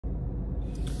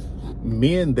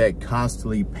Men that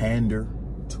constantly pander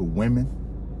to women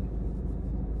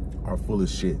are full of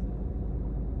shit.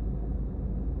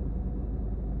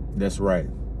 That's right.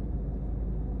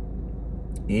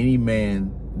 Any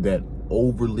man that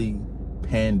overly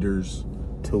panders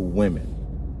to women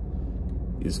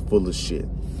is full of shit.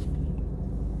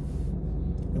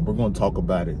 And we're going to talk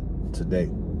about it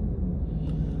today.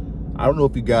 I don't know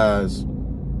if you guys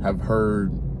have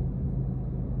heard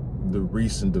the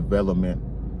recent development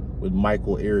with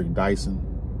Michael Eric Dyson.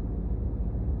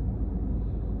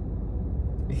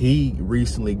 He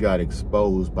recently got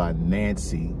exposed by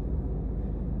Nancy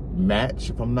Match,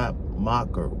 if I'm not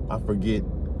Mocker, I forget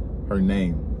her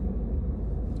name,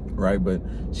 right? But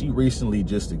she recently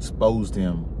just exposed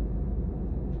him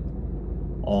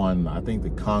on, I think, the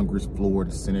Congress floor,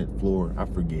 the Senate floor, I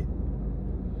forget.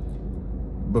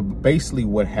 But basically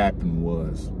what happened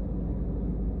was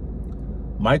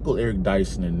Michael Eric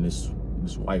Dyson and this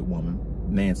white woman,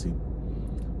 Nancy,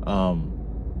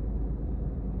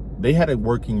 they had a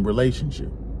working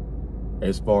relationship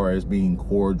as far as being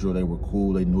cordial. They were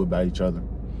cool. They knew about each other.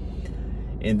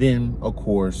 And then, of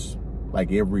course,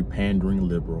 like every pandering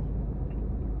liberal,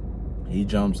 he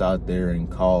jumps out there and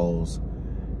calls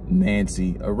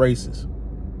Nancy a racist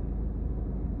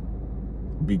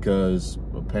because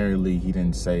apparently she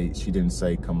didn't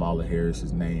say Kamala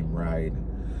Harris's name right.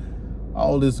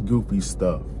 All this goofy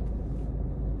stuff.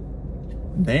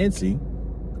 Nancy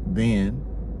then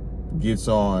gets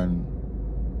on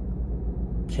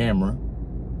camera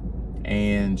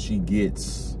and she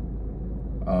gets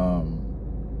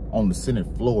on the Senate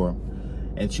floor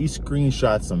and she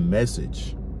screenshots a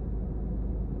message.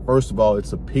 First of all,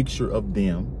 it's a picture of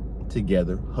them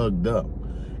together, hugged up.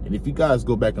 And if you guys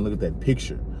go back and look at that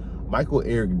picture, Michael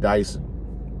Eric Dyson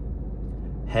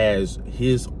has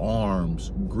his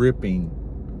arms gripping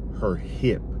her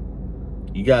hip.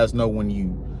 You guys know when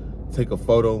you take a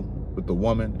photo with the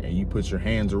woman and you put your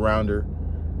hands around her?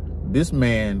 This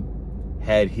man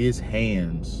had his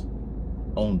hands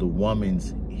on the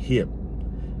woman's hip.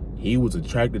 He was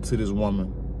attracted to this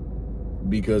woman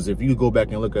because if you go back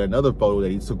and look at another photo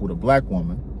that he took with a black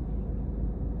woman,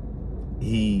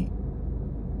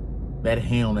 that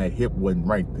hand on that hip wasn't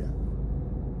right there.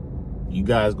 You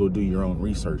guys go do your own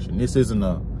research. And this isn't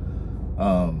a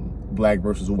black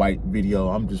versus white video.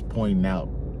 I'm just pointing out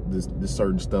this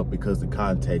certain stuff because the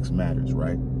context matters,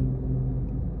 right?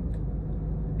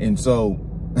 And so,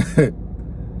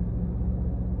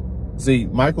 see,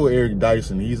 Michael Eric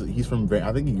Dyson, he's from,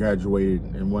 I think he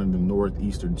graduated in one of the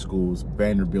northeastern schools,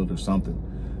 Vanderbilt or something.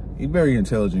 He's a very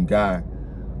intelligent guy.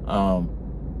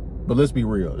 But let's be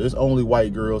real, there's only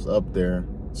white girls up there.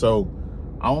 So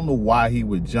I don't know why he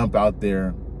would jump out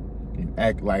there and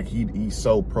act like he's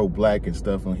so pro-black and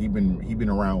stuff. And he been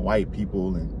around white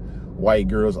people and white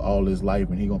girls all his life,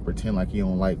 and he gonna pretend like he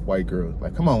don't like white girls.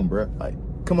 Like, come on, bruh. Like,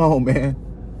 come on, man.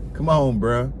 Come on,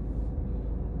 bruh.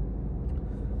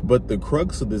 But the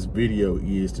crux of this video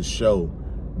is to show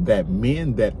that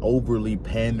men that overly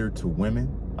pander to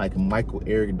women, like Michael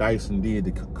Eric Dyson did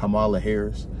to Kamala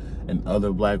Harris and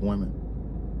other black women,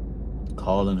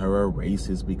 calling her a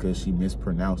racist because she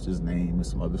mispronounced his name and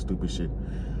some other stupid shit.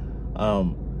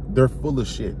 They're full of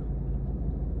shit.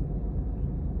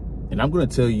 And I'm going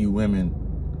to tell you women,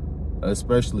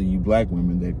 especially you black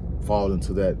women that fall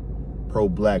into that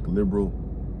pro-black liberal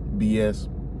BS,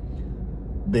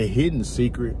 the hidden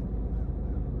secret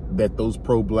that those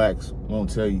pro-blacks won't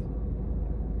tell you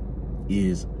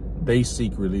is they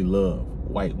secretly love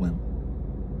white women.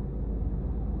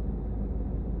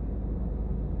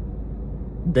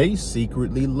 They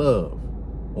secretly love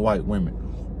white women,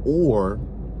 or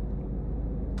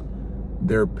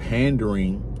they're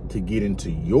pandering to get into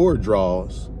your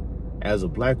draws as a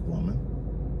black woman,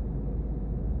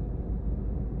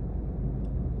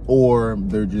 or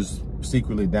they're just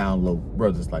secretly down low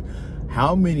brothers. Like,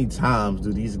 how many times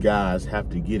do these guys have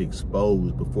to get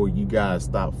exposed before you guys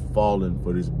stop falling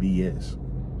for this BS?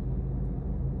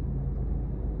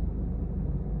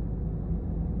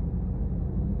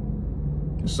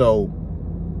 So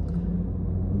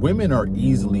women are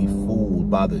easily fooled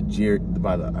by the Derek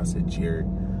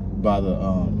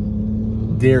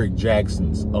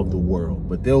Jacksons of the world,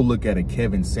 but they'll look at a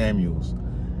Kevin Samuels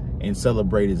and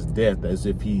celebrate his death as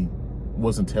if he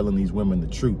wasn't telling these women the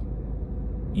truth.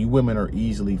 You women are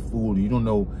easily fooled. You don't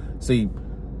know. See,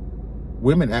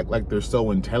 women act like they're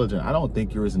so intelligent. I don't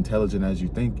think you're as intelligent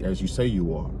as you say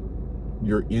you are.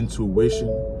 Your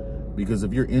intuition, because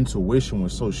if your intuition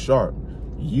was so sharp,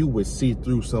 you would see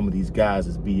through some of these guys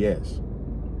as BS.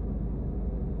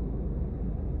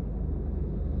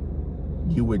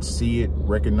 You would see it,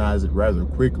 recognize it rather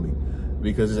quickly.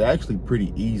 because it's actually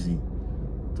pretty easy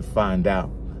to find out.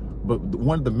 But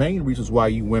one of the main reasons why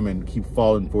you women keep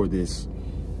falling for these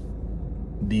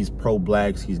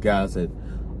pro-blacks, these guys that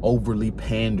overly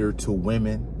pander to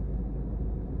women,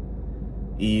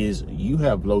 is you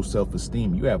have low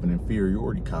self-esteem. You have an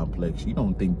inferiority complex. You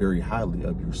don't think very highly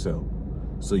of yourself.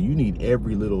 So you need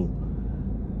every little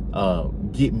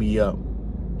get me up,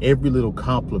 every little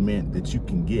compliment that you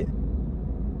can get.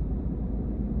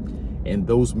 And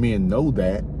those men know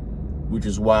that, which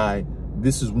is why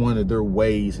this is one of their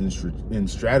ways and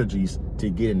strategies to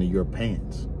get into your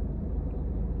pants.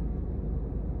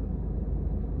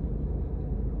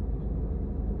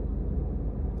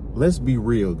 Let's be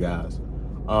real, guys.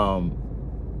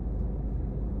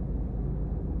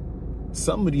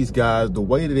 Some of these guys, the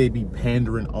way that they be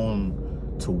pandering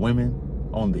to women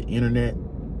on the internet,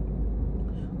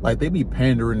 like they be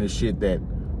pandering to shit that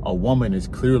a woman is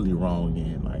clearly wrong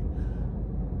in. Like,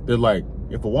 they're like,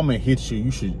 if a woman hits you,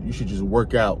 you should just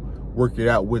work it out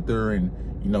with her, and,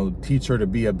 you know, teach her to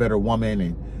be a better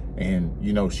woman, and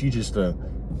you know, she just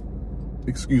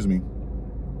excuse me,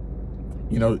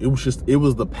 you know, it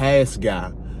was the past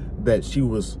guy that she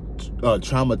was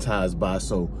traumatized by,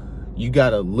 so you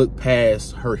gotta look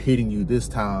past her hitting you this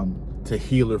time to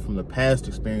heal her from the past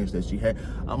experience that she had.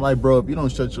 I'm like, bro, if you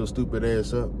don't shut your stupid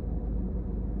ass up,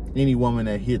 any woman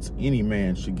that hits any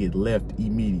man should get left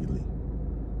immediately.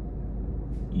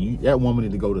 That woman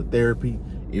need to go to therapy.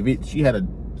 If she had a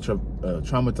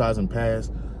traumatizing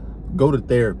past, go to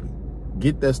therapy.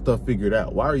 Get that stuff figured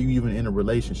out. Why are you even in a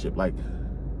relationship? Like,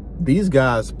 these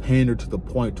guys pander to the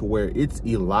point to where it's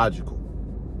illogical.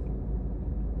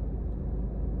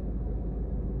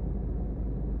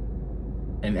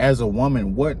 And as a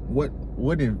woman,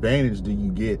 what advantage do you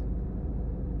get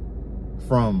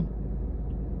from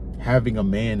having a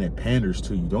man that panders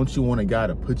to you? Don't you want a guy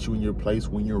to put you in your place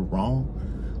when you're wrong?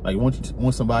 Like,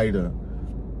 want somebody to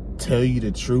tell you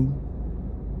the truth?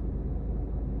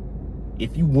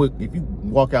 If you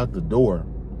walk out the door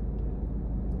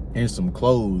in some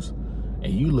clothes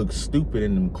and you look stupid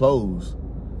in them clothes,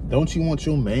 don't you want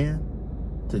your man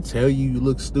to tell you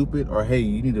look stupid, or hey,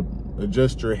 you need to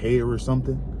adjust your hair or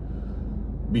something?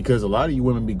 Because a lot of you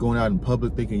women be going out in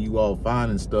public thinking you all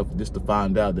fine and stuff, just to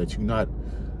find out that you're not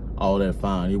all that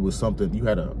fine. It was something, you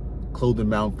had a clothing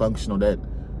malfunction, or that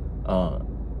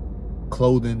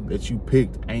clothing that you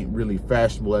picked ain't really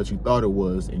fashionable as you thought it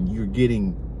was, and you're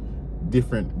getting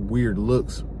different weird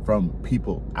looks from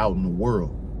people out in the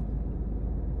world.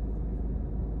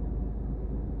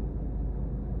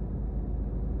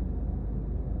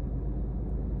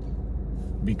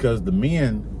 Because the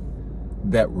men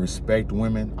that respect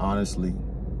women, honestly,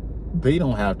 they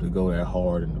don't have to go that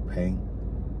hard in the paint.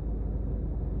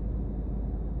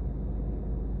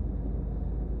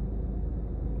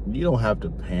 You don't have to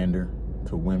pander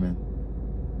to women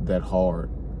that hard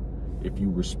if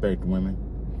you respect women.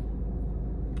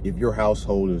 If your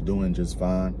household is doing just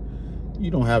fine, you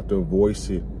don't have to voice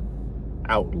it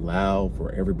out loud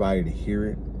for everybody to hear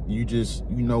it. You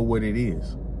know what it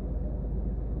is.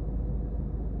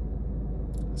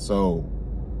 So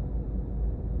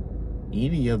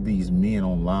any of these men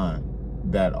online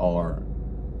that are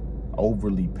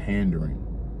overly pandering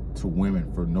to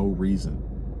women for no reason,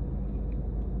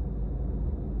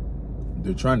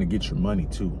 they're trying to get your money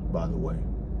too, by the way,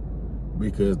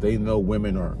 because they know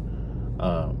women are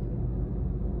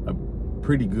a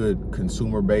pretty good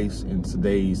consumer base in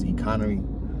today's economy.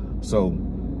 So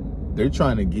they're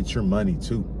trying to get your money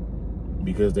too,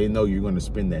 because they know you're going to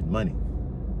spend that money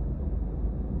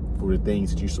for the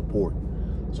things that you support.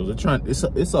 So they're trying,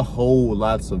 it's a whole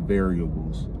lots of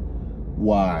variables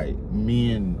why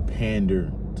men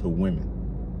pander to women.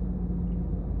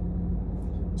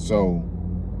 So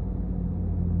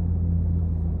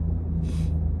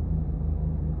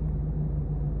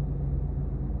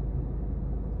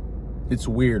it's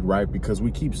weird, right? Because we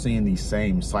keep seeing these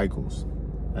same cycles.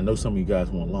 I know some of you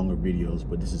guys want longer videos,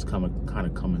 but this is kind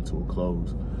of coming to a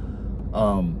close.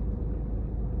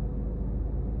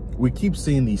 We keep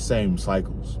seeing these same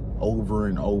cycles over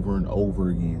and over and over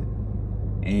again,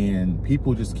 and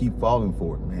people just keep falling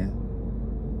for it, man.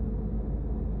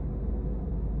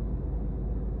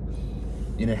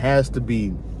 And it has to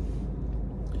be,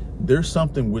 there's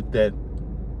something with that.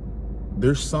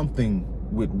 There's something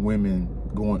with women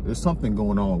there's something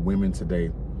going on with women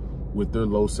today with their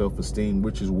low self-esteem,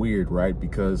 which is weird, right?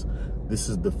 Because this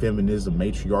is the feminism,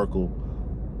 matriarchal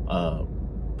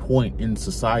point in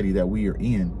society that we are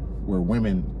in, where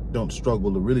women don't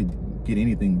struggle to really get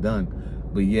anything done,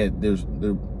 but yet they're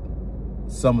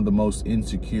some of the most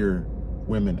insecure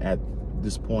women at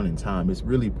this point in time. It's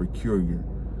really peculiar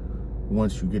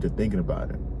once you get to thinking about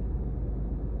it.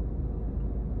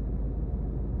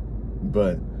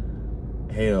 But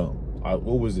hell,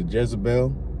 what was it,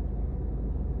 Jezebel?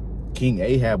 King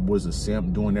Ahab was a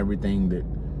simp, doing everything that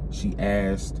she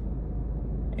asked,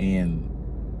 and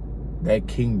that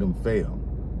kingdom fell.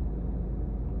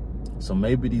 So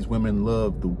maybe these women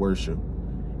love the worship,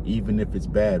 even if it's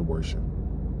bad worship.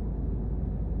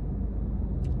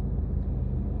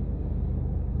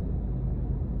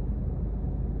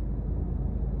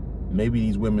 Maybe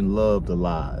these women love the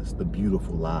lies, the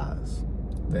beautiful lies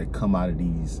that come out of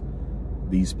these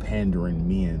pandering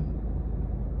men.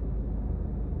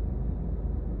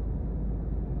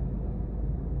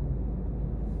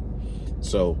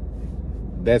 So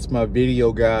that's my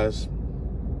video, guys.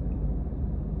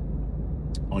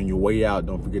 On your way out,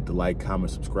 don't forget to like,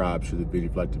 comment, subscribe, share the video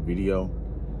if you like the video.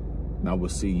 And I will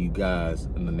see you guys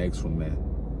in the next one, man.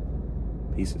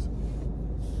 Peace.